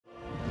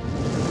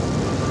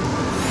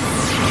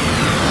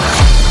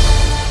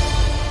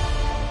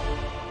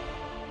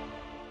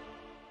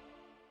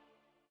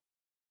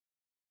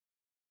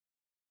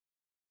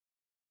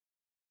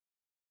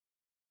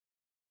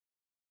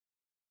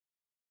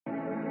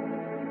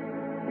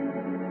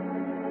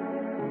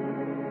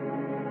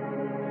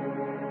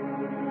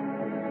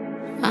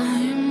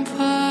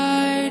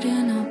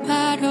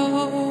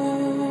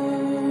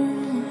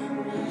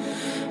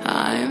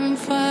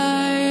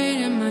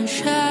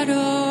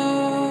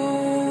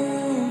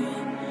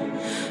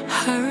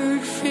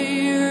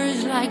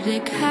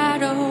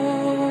staccato.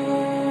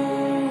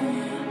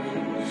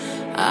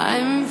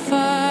 I'm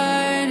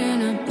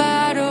fighting a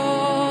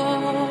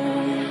battle,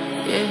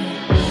 yeah.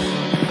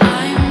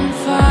 I'm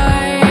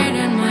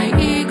fighting my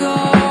ego.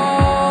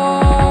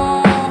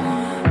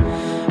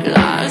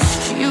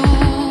 Lost you,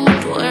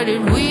 where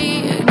did we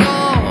go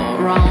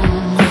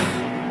wrong?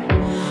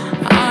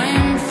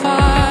 I'm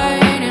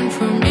fighting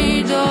for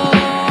me though.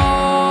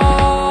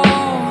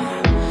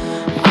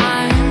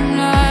 I'm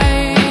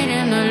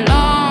lighting a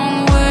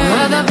long way.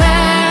 Oh, the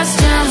past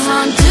has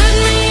haunted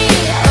me.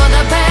 Oh,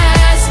 the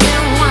past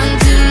that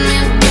wanted me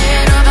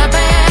dead. Oh, the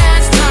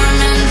past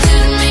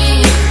tormented me.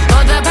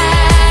 Oh, the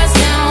past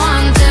that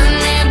wanted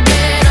me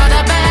dead. Oh,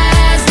 the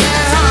past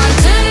that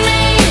haunted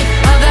me.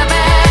 Oh, the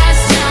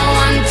past that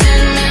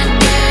wanted me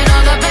dead.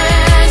 Oh, the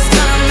past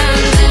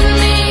tormented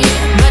me.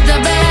 But the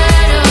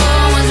battle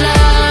was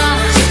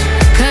lost,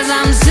 'cause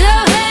I'm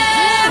still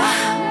here.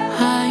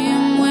 I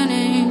am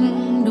winning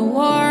the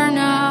war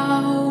now.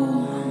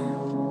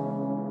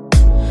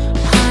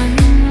 I'm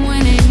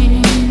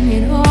winning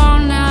it all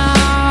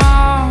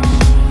now.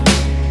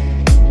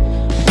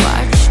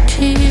 Watch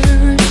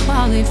tears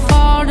while they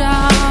fall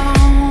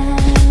down.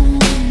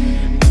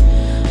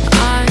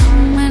 I'm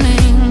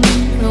winning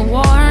the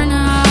war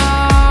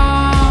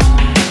now.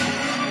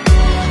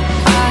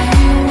 I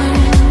win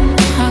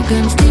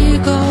against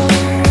ego.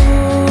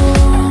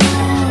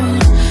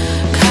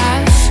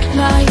 Cast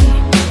light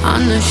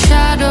on the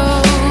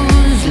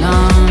shadows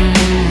long.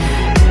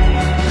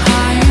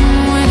 I'm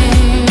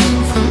winning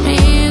from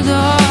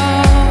either.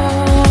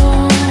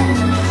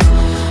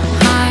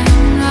 I'm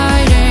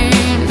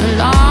lighting a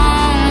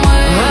long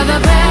way. Oh, the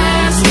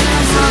past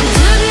has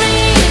haunted me.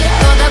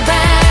 Oh, the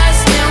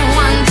past that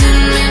wanted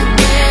me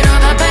dead. Oh,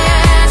 the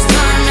past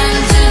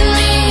tormented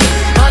me.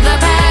 Oh, the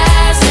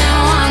past that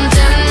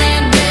wanted me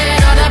dead.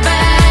 Oh, the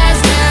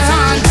past that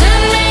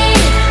haunted me.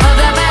 Oh,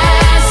 the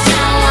past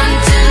that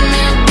wanted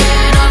me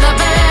dead. Oh, the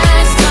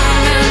past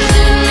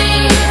tormented me.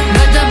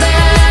 But the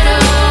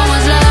battle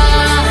was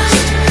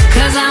lost,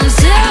 'cause I'm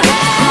still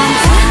here.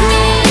 Haunted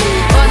me.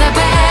 Oh, the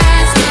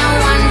past that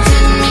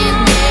wanted me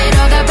dead.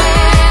 Oh, the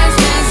past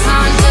that's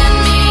haunted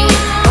me.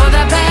 Oh,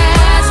 the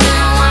past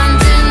that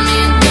wanted me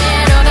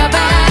dead. Oh, the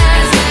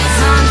past that's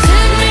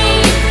haunted me.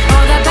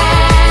 Oh, the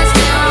past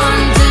that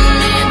wanted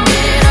me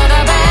dead. Oh,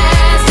 the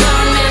past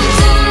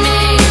tormented me.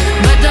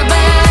 But the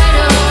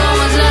battle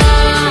was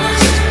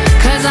lost,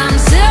 'cause I'm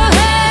still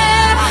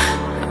here.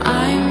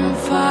 I'm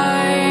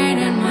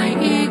fighting my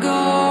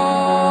ego.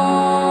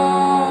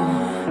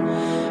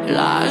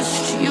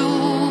 Lost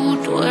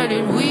youth, where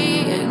did we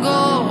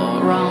go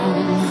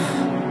wrong?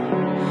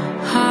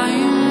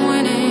 I'm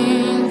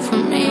winning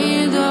from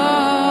either.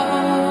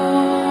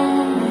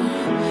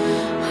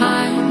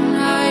 I'm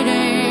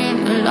lighting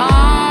a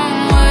long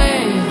way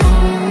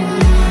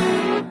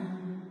home.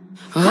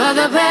 Oh,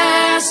 the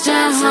past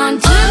has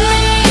haunted